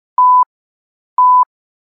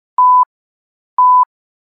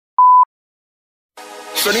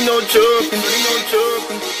Shorty no joking,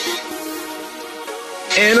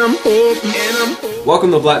 and I'm hoping.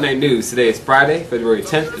 Welcome to Black Knight News. Today is Friday, February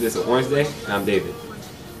 10th. It is a Orange Day, and I'm David.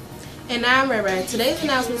 And I'm Ray Ray. Today's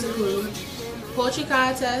announcements include poetry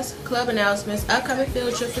contest, club announcements, upcoming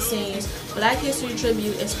field trip for seniors, Black History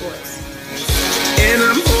Tribute, and sports. And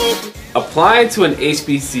I'm hoping. Applying to an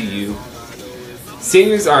HBCU,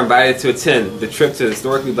 seniors are invited to attend the trip to the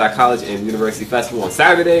Historically Black College and University Festival on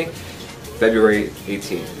Saturday, February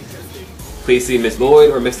 18th. Please see Ms. Lloyd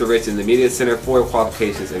or Mr. Rich in the Media Center for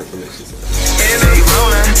qualifications and information.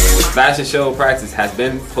 Fashion show practice has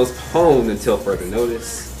been postponed until further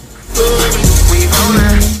notice.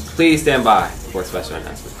 Please stand by for a special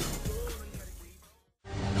announcement.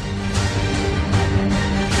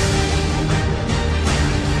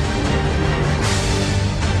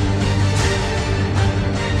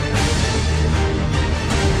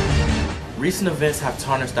 Recent events have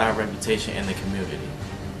tarnished our reputation in the community.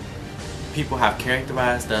 People have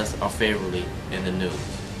characterized us unfavorably in the news.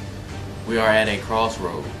 We are at a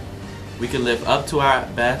crossroad. We can live up to our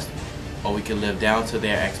best, or we can live down to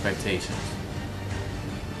their expectations.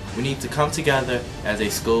 We need to come together as a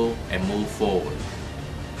school and move forward.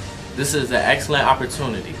 This is an excellent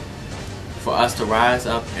opportunity for us to rise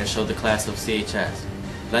up and show the class of CHS.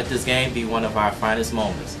 Let this game be one of our finest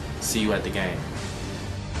moments. See you at the game.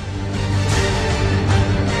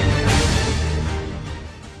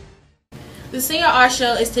 The Senior Art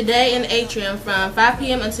Show is today in the Atrium from 5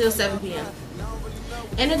 p.m. until 7 p.m.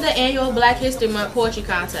 Enter the annual Black History Month Poetry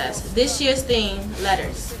Contest. This year's theme,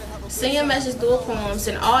 Letters. Senior message dual poems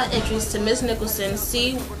and all entries to Ms. Nicholson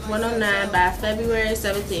C109 by February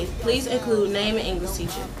 17th. Please include name and English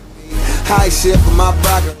teacher.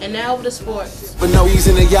 And now over to sports.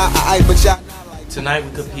 Tonight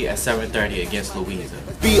we compete at 7:30 against Louisa.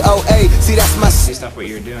 Based off what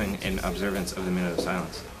you're doing in observance of the minute of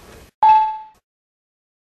silence.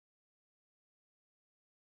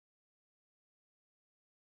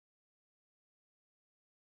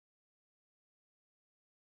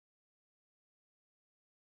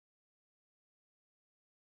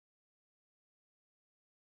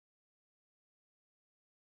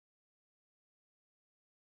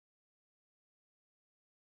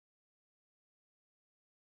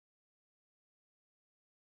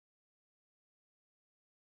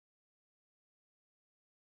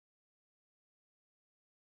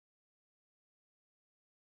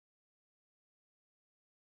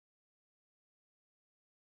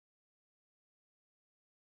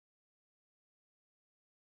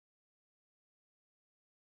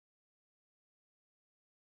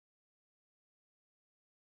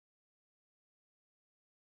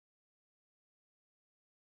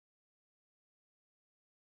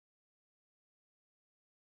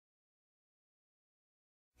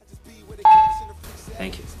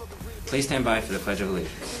 Thank you. Please stand by for the Pledge of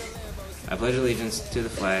Allegiance. I pledge allegiance to the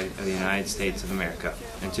flag of the United States of America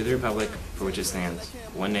and to the republic for which it stands,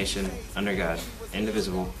 one nation, under God,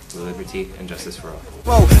 indivisible, with liberty and justice for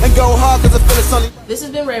all. This has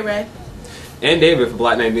been Ray Ray. And David for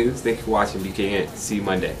Black Knight News. Thank you for watching BKN. See you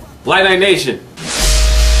Monday. Black Knight Nation!